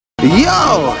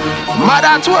Yo, mad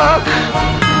at work.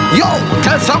 Yo,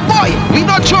 tell some boy, we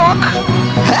not joke.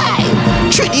 Hey,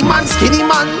 Triniman, Skinnie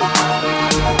man,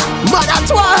 mad at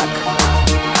work.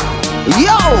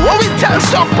 Yo, what we tell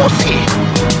some pussy?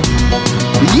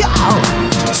 Yo,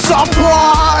 some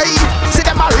boy, say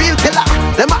them a real killer,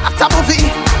 them a act a movie.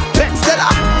 Ben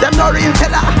Stella, them no real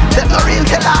killer, them no real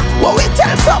killer. What we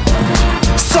tell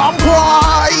some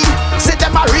boy, say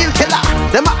them a real killer,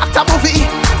 them a act a movie.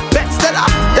 Ben Stella,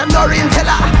 them no real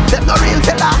killer, them no real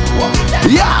killer.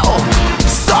 Yo,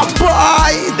 some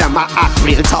boy, them a act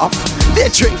real tough. They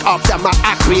drink up, them a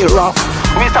act real rough.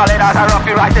 We solid as a rock,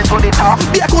 we right into the top.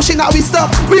 Be a cushion now we stop,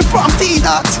 we from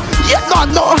T-Dot. You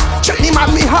don't know,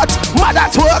 Triniman me hot. Mad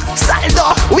at work, side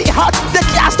door, we hot. They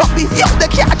can't stop me, yo,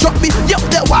 they can't drop me. Yo,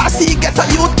 they wanna see get a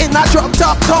youth in a drop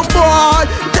top. Some boy,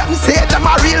 them say them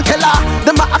a real killer,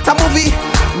 them a act a movie.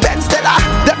 Ben Stella,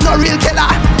 them no real killer,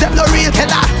 them no real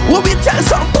killer. When we tell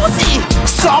some pussy,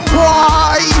 some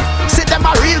boy, say them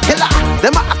a real killer,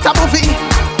 them a act a movie.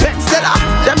 Ben Stella,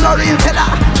 them no real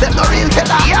killer, them no real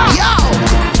killer. Yo,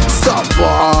 some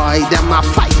boy, them a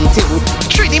fighting thing.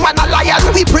 Triniman a lion,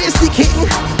 we praise the king.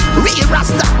 Real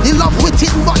Rasta, the love with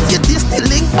him, but you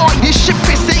distilling, boy, the ship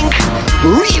is sink.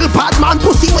 Real bad man,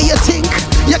 pussy, what you think?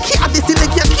 You can't distill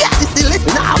it, you can't distill it.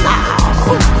 Now,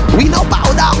 we no bow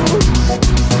down.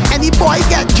 Any boy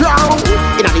get drowned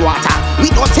in the water, we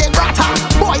don't take rata.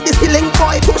 Boy distilling,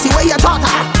 boy pussy where you thought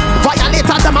her.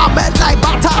 Violator them a bed like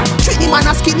butter. Triniman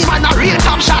a Skinnie man a real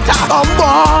top shotter. Some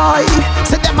boy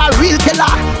say them a real killer,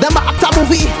 them a act a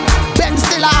movie. Ben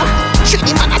Stiller,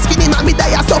 Triniman a Skinnie man me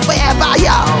die so forever,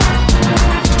 yo.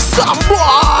 Some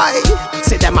boy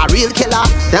say them a real killer,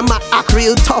 them a act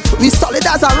real tough. We solid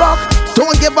as a rock,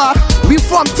 don't give up. We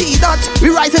from T-Dot, we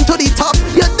rising to the top.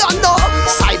 You don't know,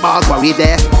 Cyborg where we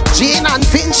there. Jane and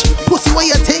Finch, pussy what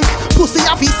you think? Pussy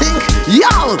have you sink. Yo,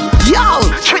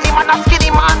 Triniman a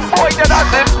Skinnie man, boy that has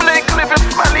them blink, living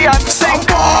smelly and some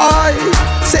boy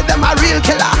say them a real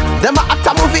killer, them a act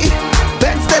a movie.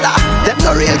 Ben Stella, them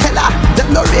no real killer, them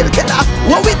no real killer.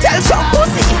 What we tell some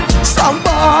pussy, some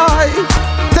boy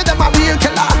say them a real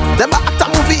killer, them a act a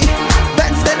movie.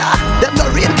 Ben Stella, them no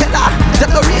real killer,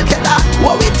 them no real killer.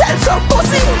 What we tell some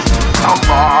pussy, some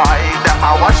boy, them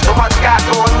a watch too much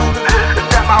cartoon,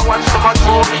 them a watch too much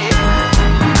movie.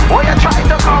 When you try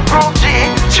to come from G,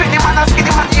 Triniman and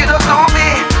Skinnie man, you don't know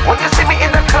me. When you see me in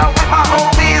the club with my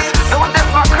homies, don't diss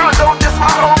my crew, don't diss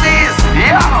my homies.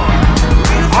 Yo,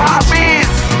 my bees.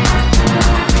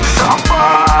 Some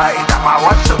boy, them a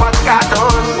watch too much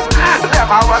cartoons,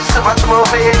 them a watch too much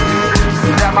movies,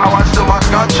 them a watch too much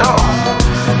gun show.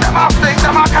 Them a think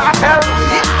them a cartel.